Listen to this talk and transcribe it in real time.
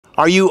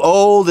Are you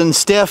old and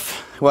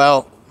stiff?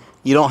 Well,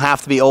 you don't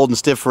have to be old and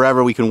stiff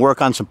forever. We can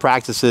work on some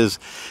practices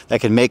that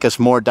can make us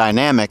more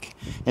dynamic.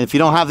 And if you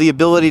don't have the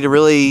ability to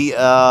really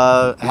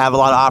have a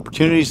lot of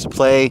opportunities to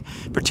play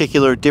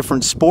particular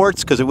different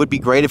sports, because it would be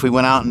great if we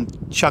went out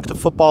and chucked a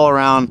football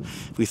around,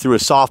 if we threw a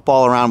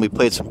softball around, we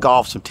played some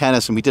golf, some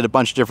tennis, and we did a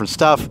bunch of different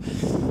stuff.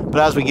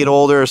 But as we get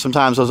older,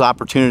 sometimes those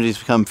opportunities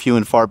become few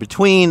and far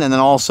between. And then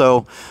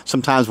also,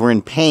 sometimes we're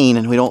in pain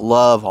and we don't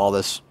love all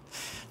this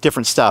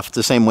different stuff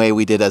the same way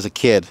we did as a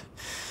kid.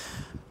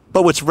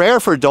 But what's rare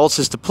for adults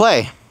is to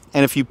play.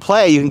 And if you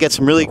play, you can get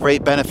some really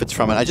great benefits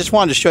from it. I just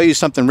wanted to show you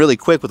something really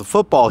quick with a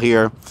football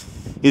here,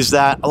 is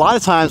that a lot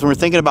of times when we're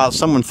thinking about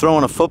someone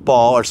throwing a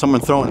football or someone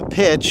throwing a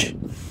pitch,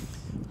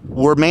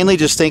 we're mainly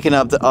just thinking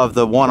of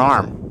the one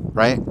arm,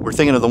 right? We're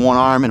thinking of the one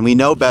arm, and we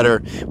know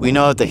better. We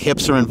know that the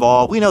hips are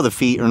involved. We know the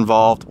feet are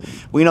involved.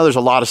 We know there's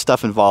a lot of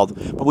stuff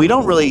involved, but we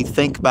don't really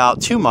think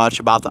about too much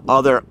about the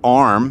other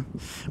arm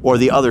or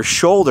the other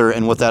shoulder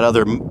and what that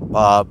other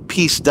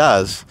piece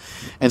does.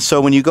 And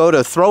so when you go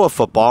to throw a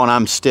football, and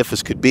I'm stiff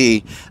as could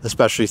be,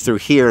 especially through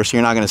here, so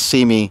you're not going to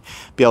see me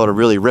be able to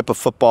really rip a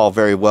football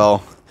very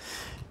well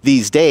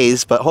these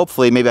days, but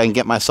hopefully maybe I can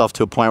get myself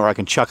to a point where I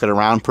can chuck it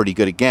around pretty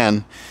good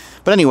again.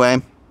 But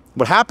anyway,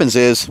 what happens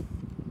is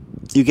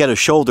you get a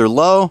shoulder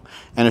low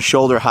and a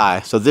shoulder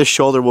high. So this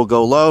shoulder will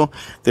go low,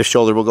 this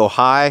shoulder will go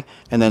high,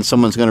 and then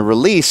someone's going to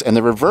release, and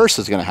the reverse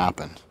is going to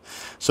happen.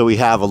 So we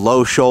have a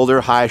low shoulder,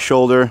 high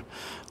shoulder,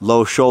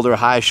 low shoulder,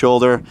 high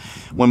shoulder.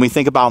 When we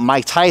think about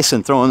Mike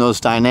Tyson throwing those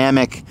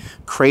dynamic,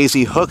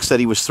 crazy hooks that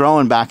he was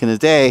throwing back in the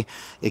day,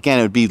 again,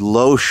 it would be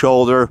low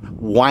shoulder,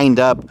 wind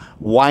up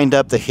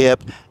the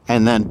hip,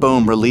 and then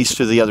boom, release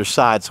to the other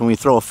side. So when we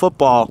throw a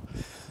football,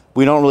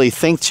 we don't really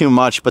think too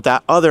much, but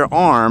that other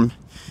arm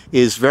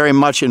is very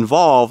much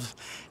involved.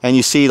 And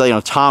you see, you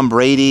know, Tom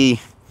Brady,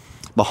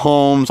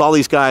 Mahomes, all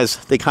these guys,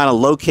 they kind of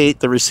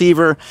locate the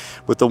receiver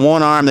with the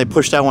one arm, they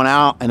push that one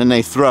out, and then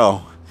they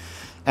throw.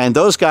 And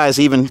those guys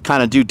even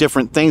kind of do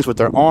different things with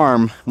their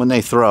arm when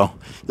they throw.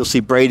 You'll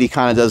see Brady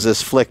kind of does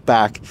this flick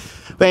back.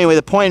 But anyway,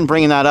 the point in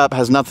bringing that up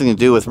has nothing to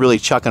do with really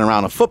chucking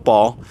around a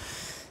football.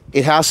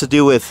 It has to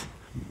do with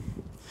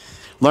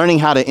learning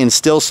how to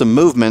instill some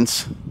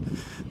movements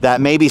that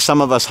maybe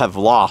some of us have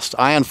lost.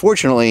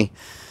 Unfortunately,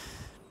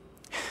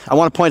 I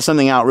want to point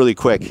something out really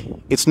quick.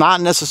 It's not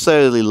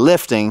necessarily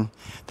lifting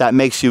that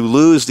makes you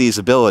lose these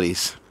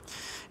abilities.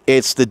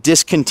 It's the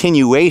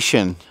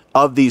discontinuation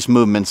of these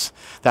movements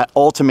that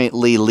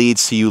ultimately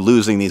leads to you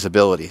losing these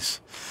abilities.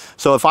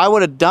 So if I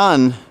would have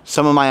done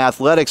some of my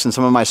athletics and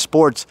some of my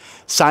sports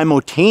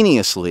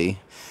simultaneously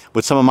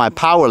with some of my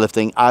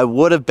powerlifting, I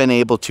would have been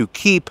able to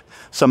keep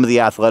some of the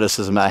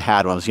athleticism that I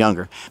had when I was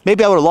younger.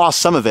 Maybe I would have lost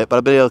some of it, but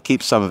I've been able to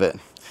keep some of it.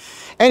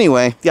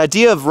 Anyway, the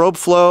idea of rope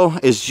flow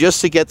is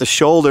just to get the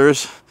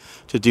shoulders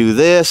to do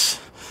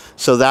this,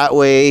 so that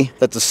way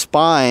that the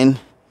spine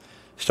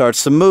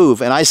starts to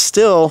move. And I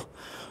still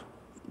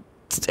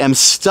am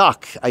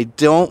stuck. I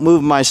don't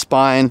move my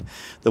spine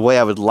the way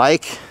I would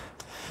like,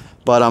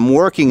 but I'm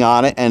working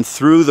on it, and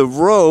through the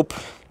rope,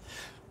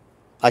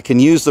 I can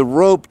use the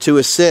rope to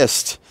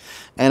assist.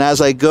 And as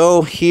I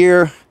go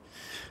here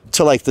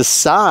to like the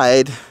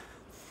side,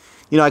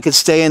 you know, I could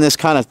stay in this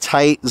kind of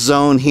tight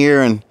zone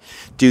here and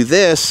do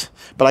this,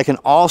 but I can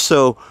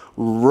also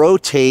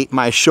rotate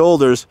my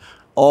shoulders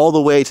all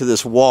the way to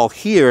this wall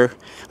here.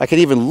 I can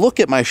even look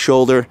at my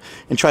shoulder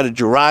and try to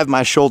drive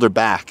my shoulder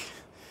back.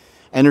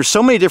 And there's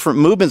so many different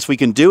movements we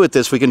can do with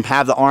this. We can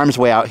have the arms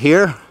way out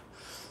here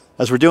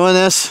as we're doing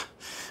this.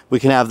 We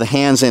can have the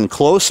hands in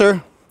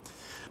closer.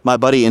 My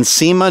buddy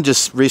Nsima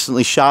just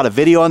recently shot a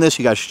video on this.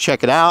 You guys should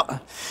check it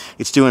out.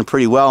 It's doing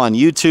pretty well on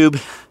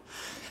YouTube.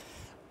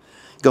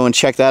 Go and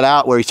check that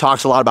out, where he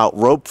talks a lot about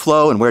rope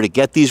flow and where to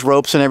get these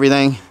ropes and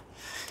everything.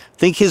 I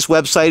think his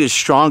website is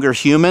Stronger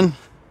Human.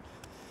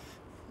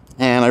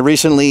 And I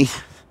recently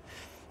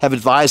have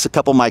advised a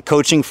couple of my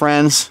coaching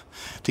friends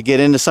to get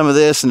into some of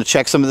this and to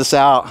check some of this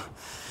out.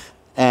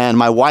 And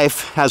my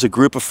wife has a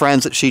group of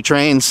friends that she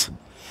trains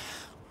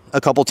a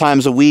couple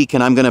times a week,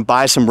 and I'm going to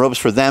buy some ropes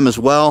for them as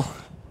well.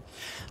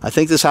 I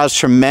think this has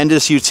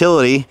tremendous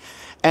utility.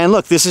 And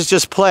look, this is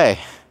just play.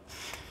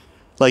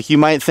 Like, you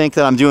might think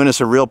that I'm doing this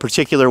a real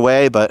particular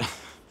way, but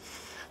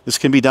this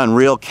can be done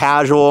real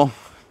casual.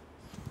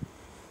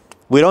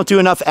 We don't do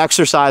enough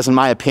exercise, in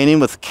my opinion,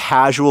 with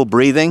casual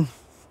breathing.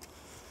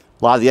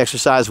 A lot of the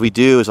exercise we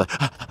do is like,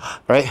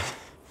 right?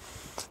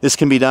 This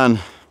can be done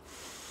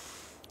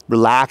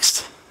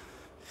relaxed.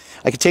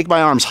 I can take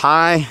my arms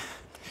high.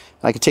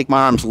 I can take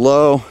my arms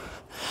low.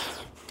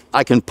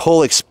 I can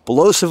pull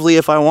explosively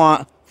if I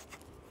want.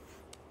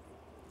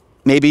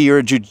 Maybe you're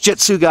a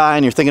jiu-jitsu guy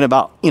and you're thinking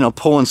about, you know,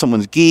 pulling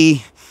someone's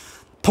gi,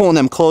 pulling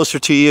them closer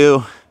to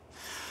you,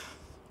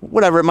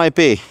 whatever it might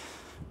be.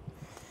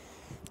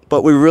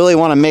 But we really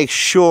want to make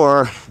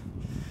sure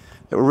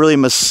that we're really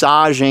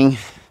massaging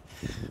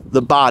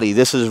the body.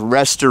 This is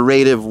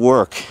restorative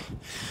work.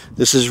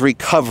 This is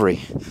recovery.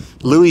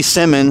 Louis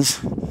Simmons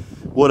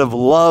would have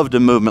loved a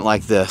movement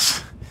like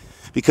this.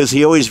 because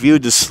he always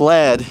viewed the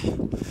sled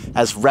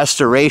as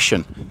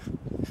restoration.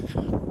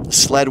 The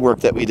sled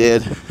work that we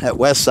did at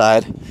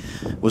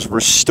Westside was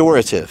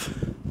restorative.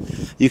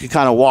 You can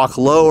kind of walk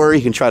lower,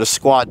 you can try to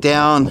squat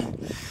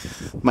down,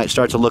 might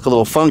start to look a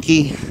little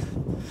funky.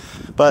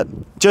 But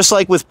just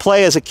like with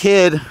play as a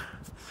kid,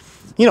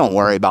 you don't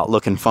worry about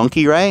looking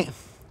funky, right?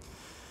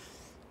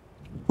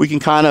 We can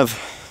kind of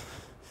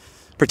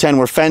pretend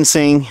we're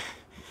fencing.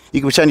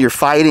 You can pretend you're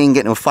fighting,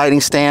 get in a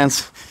fighting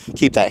stance,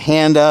 keep that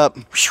hand up,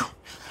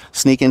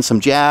 sneak in some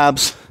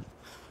jabs.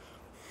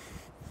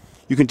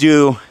 You can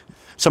do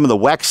some of the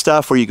WEC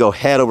stuff where you go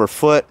head over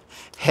foot,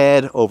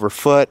 head over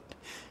foot,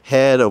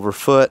 head over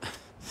foot,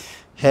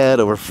 head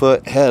over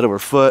foot, head over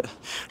foot.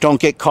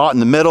 Don't get caught in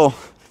the middle.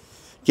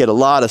 Get a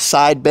lot of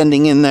side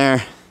bending in there,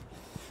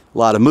 a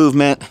lot of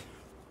movement.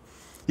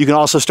 You can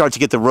also start to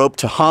get the rope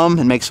to hum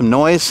and make some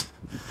noise.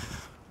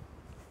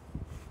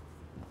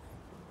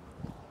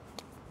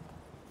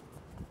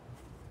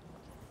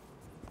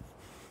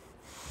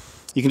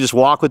 You can just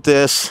walk with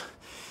this.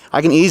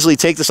 I can easily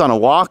take this on a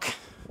walk.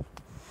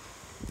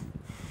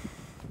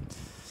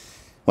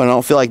 When I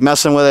don't feel like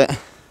messing with it,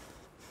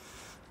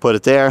 put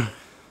it there.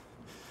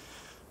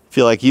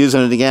 Feel like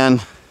using it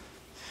again,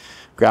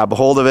 grab a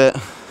hold of it.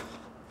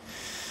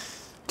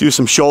 Do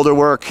some shoulder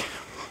work,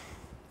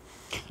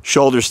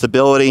 shoulder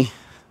stability,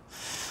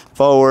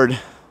 forward,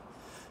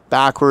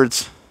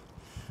 backwards,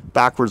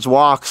 backwards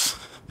walks,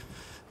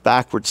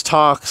 backwards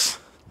talks,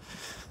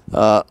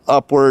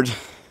 upward,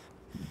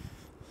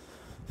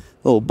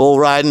 little bull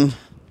riding.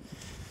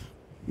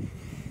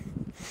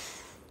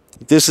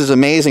 This is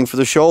amazing for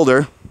the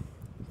shoulder.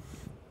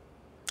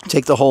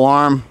 Take the whole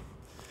arm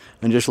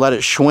and just let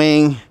it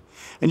swing,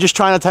 and just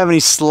try not to have any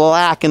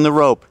slack in the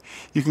rope.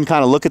 You can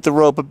kind of look at the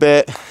rope a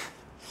bit.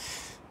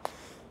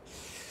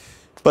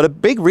 But a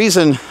big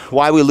reason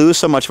why we lose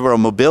so much of our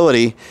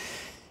mobility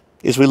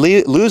is we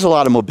lose a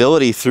lot of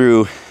mobility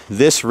through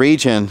this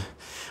region.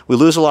 We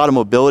lose a lot of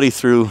mobility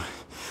through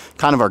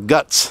kind of our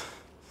guts.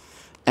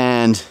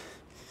 And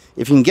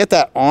if you can get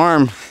that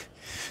arm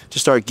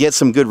to get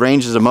some good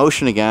ranges of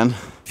motion again,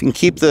 if you can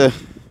keep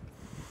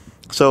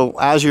so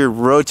as you're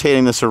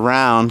rotating this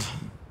around,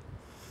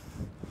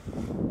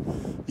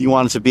 you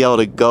want it to be able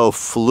to go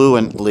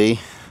fluently.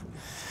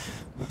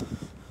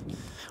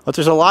 But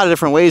there's a lot of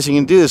different ways you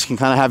can do this. You can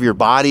kind of have your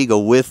body go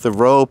with the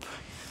rope.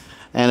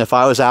 And if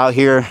I was out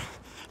here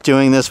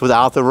doing this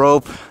without the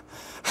rope,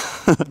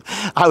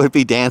 I would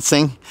be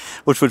dancing,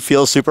 which would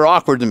feel super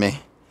awkward to me.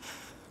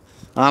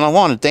 I don't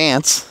want to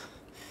dance,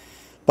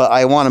 but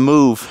I want to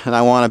move, and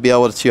I want to be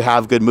able to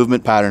have good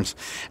movement patterns.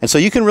 And so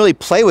you can really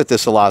play with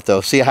this a lot,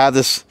 though. See, I have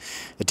this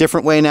a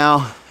different way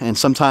now, and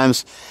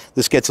sometimes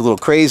this gets a little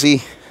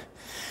crazy.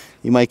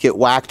 You might get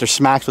whacked or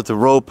smacked with the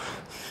rope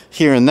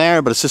here and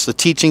there, but it's just a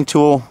teaching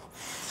tool.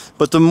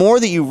 But the more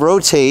that you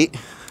rotate,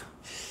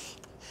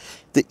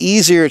 the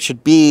easier it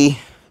should be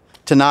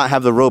to not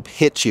have the rope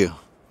hit you.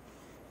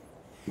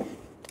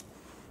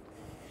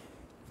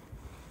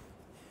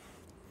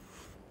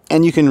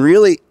 And you can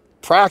really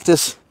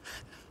practice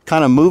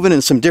kind of moving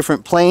in some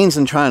different planes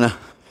and trying to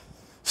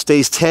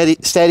stay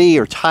steady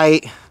or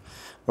tight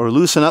or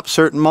loosen up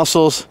certain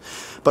muscles.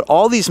 But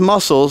all these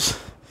muscles,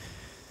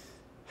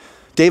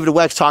 David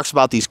Weck talks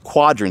about these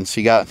quadrants.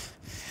 You got,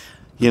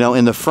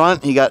 in the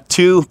front, you got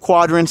 2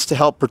 quadrants to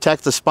help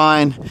protect the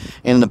spine.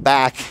 And in the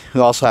back,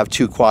 we also have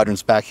 2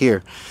 quadrants back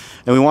here.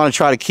 And we want to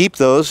try to keep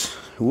those,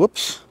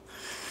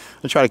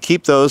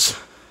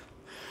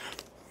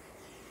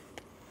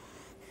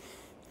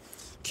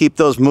 keep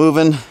those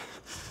moving,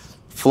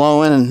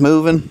 flowing and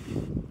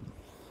moving.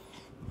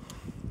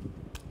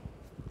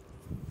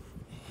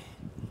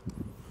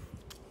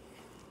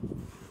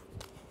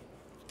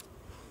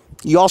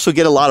 You also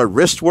get a lot of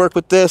wrist work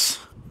with this.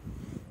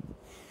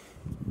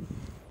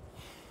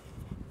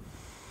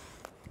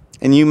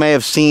 And you may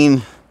have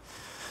seen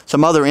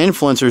some other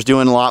influencers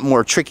doing a lot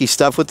more tricky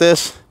stuff with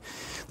this.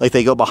 Like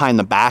they go behind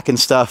the back and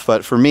stuff.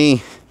 But for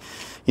me,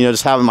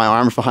 just having my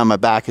arms behind my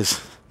back is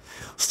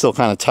still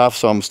kind of tough.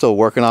 So I'm still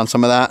working on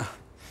some of that.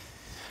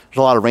 There's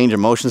a lot of range of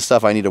motion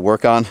stuff I need to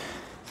work on.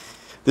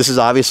 This is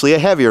obviously a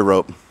heavier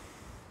rope.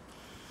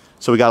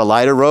 So we got a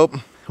lighter rope,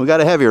 we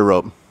got a heavier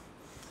rope.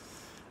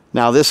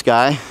 Now this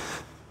guy,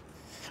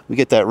 we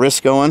get that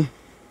wrist going.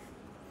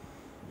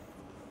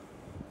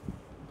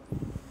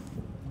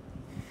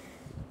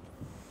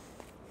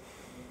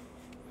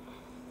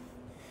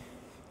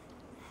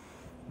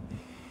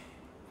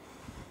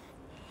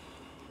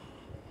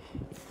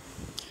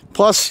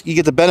 Plus, you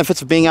get the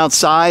benefits of being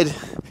outside.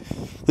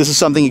 This is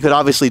something you could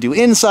obviously do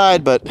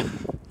inside, but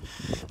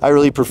I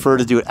really prefer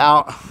to do it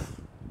out.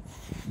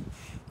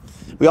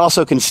 We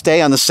also can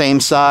stay on the same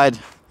side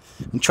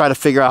and try to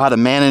figure out how to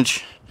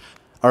manage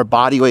our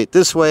body weight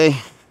this way.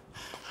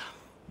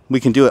 We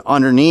can do it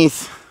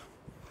underneath,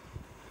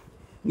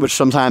 which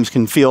sometimes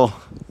can feel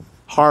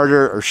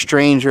harder or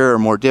stranger or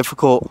more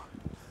difficult.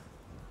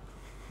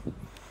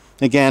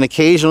 Again,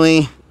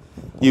 occasionally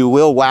you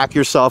will whack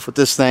yourself with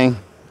this thing.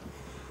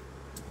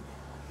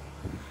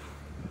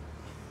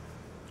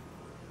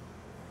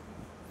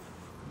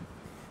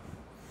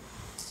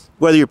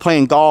 whether you're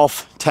playing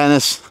golf,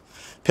 tennis,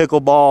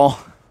 pickleball,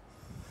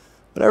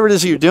 whatever it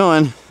is that you're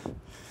doing,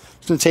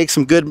 it's going to take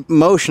some good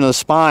motion of the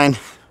spine.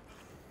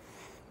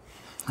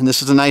 And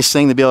this is a nice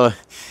thing to be able to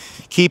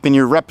keep in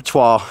your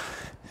repertoire.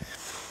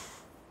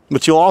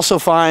 What you'll also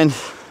find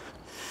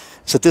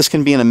is that this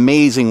can be an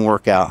amazing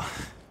workout.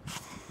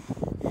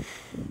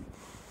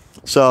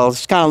 So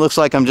this kind of looks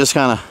like I'm just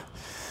kind of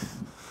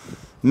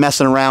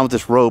messing around with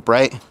this rope,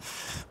 right?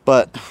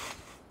 But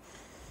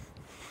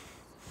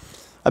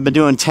I've been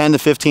doing 10 to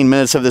 15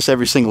 minutes of this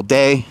every single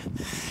day.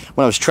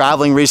 When I was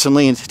traveling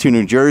recently to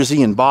New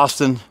Jersey and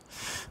Boston,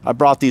 I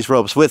brought these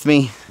ropes with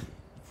me.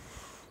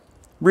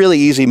 Really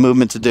easy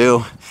movement to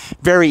do.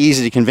 Very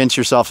easy to convince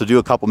yourself to do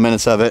a couple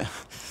minutes of it.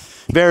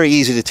 Very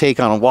easy to take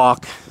on a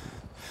walk.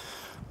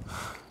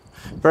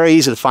 Very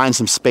easy to find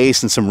some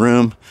space and some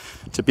room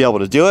to be able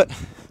to do it.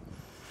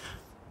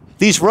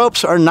 These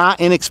ropes are not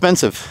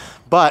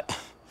inexpensive, but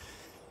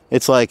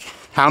it's like,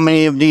 how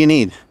many of them do you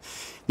need?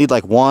 You need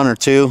like 1 or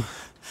 2,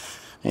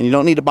 and you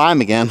don't need to buy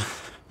them again.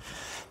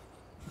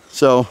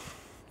 So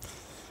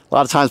a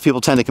lot of times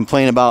people tend to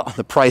complain about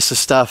the price of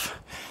stuff.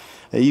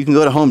 You can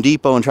go to Home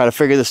Depot and try to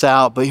figure this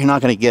out, but you're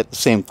not going to get the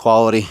same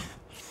quality.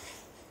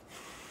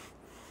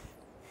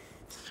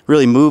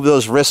 Really move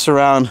those wrists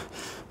around,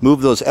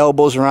 move those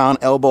elbows around,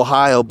 elbow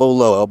high, elbow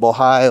low, elbow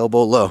high,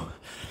 elbow low.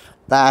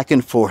 Back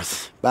and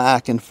forth,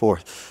 back and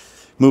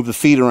forth. Move the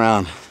feet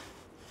around.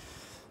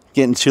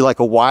 Get into like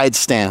a wide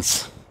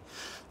stance.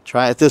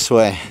 Try it this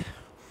way.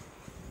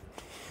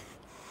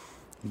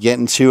 Get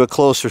into a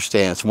closer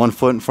stance, 1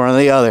 foot in front of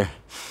the other.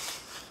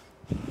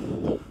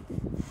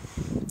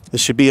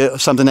 This should be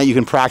something that you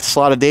can practice a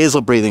lot of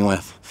nasal breathing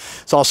with.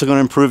 It's also going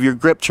to improve your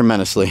grip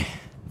tremendously.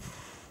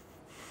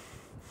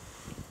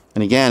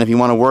 And again, if you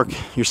want to work,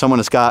 you're someone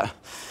that's got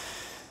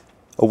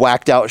a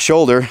whacked out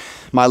shoulder.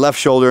 My left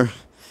shoulder,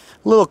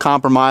 a little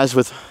compromised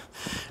with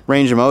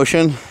range of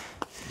motion.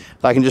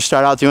 I can just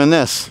start out doing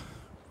this.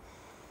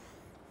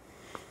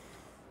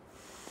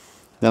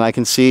 Then I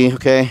can see,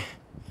 okay,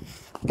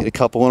 get a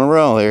couple in a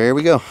row. Here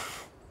we go.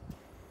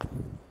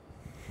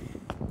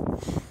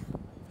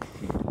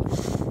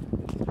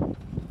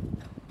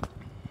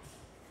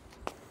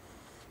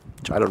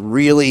 Try to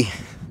really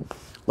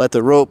let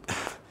the rope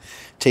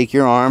take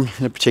your arm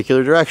in a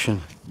particular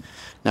direction.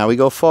 Now we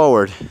go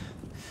forward.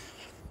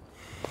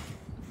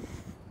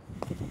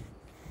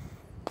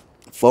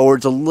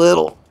 Forward's a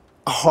little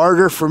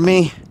harder for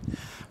me.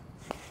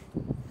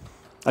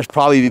 I should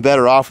probably be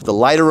better off with the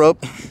lighter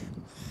rope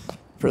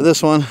for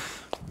this one.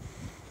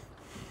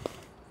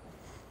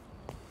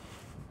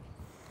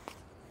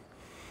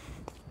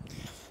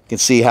 You can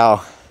see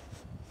how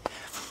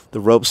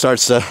the rope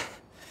starts to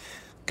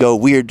go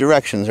weird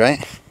directions,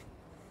 right?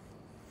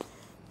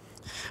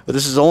 But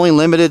this is only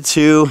limited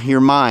to your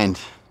mind.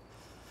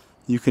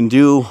 You can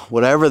do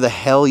whatever the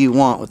hell you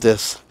want with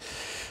this.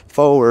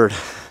 Forward,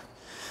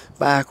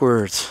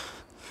 backwards,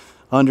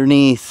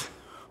 underneath.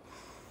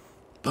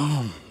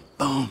 Boom,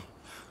 boom.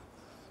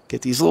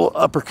 Get these little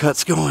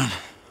uppercuts going.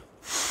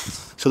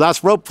 So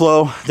that's rope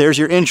flow. There's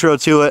your intro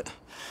to it.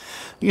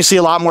 You can see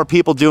a lot more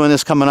people doing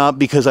this coming up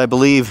because I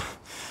believe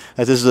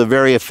that this is a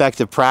very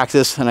effective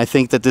practice, and I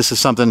think that this is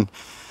something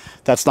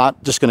that's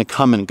not just going to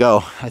come and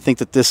go. I think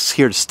that this is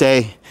here to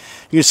stay.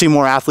 You're going to see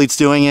more athletes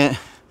doing it.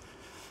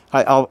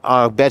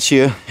 I'll bet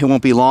you it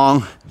won't be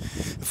long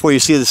before you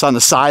see this on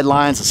the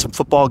sidelines of some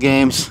football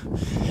games.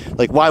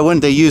 Like, why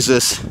wouldn't they use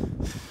this?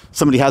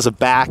 Somebody has a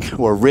back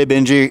or a rib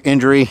injury.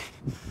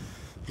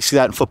 You see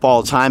that in football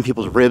all the time,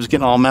 people's ribs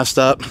getting all messed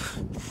up.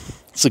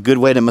 It's a good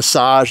way to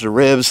massage the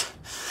ribs,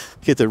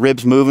 get the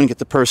ribs moving, get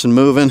the person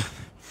moving,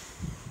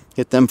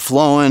 get them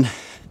flowing,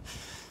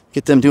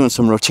 get them doing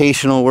some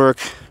rotational work.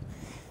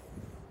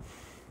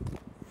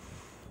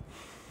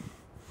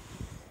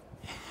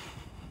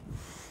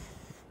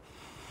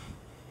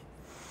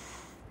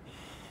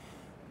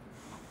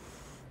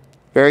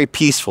 Very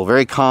peaceful,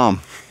 very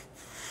calm.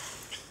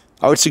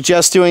 I would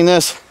suggest doing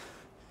this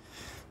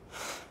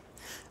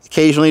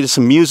occasionally to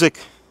some music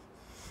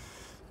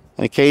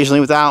and occasionally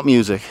without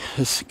music.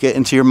 Just get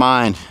into your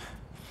mind.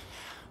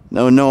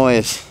 No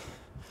noise.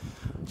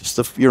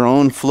 Just your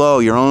own flow,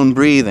 your own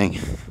breathing.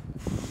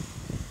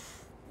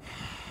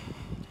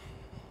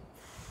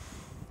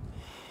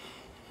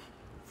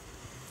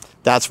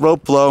 That's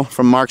rope flow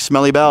from Mark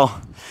Smelly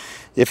Bell.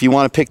 If you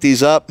want to pick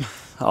these up,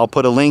 I'll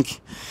put a link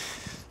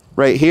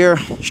right here.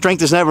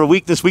 Strength is never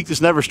weakness,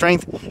 weakness never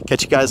strength.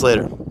 Catch you guys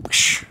later.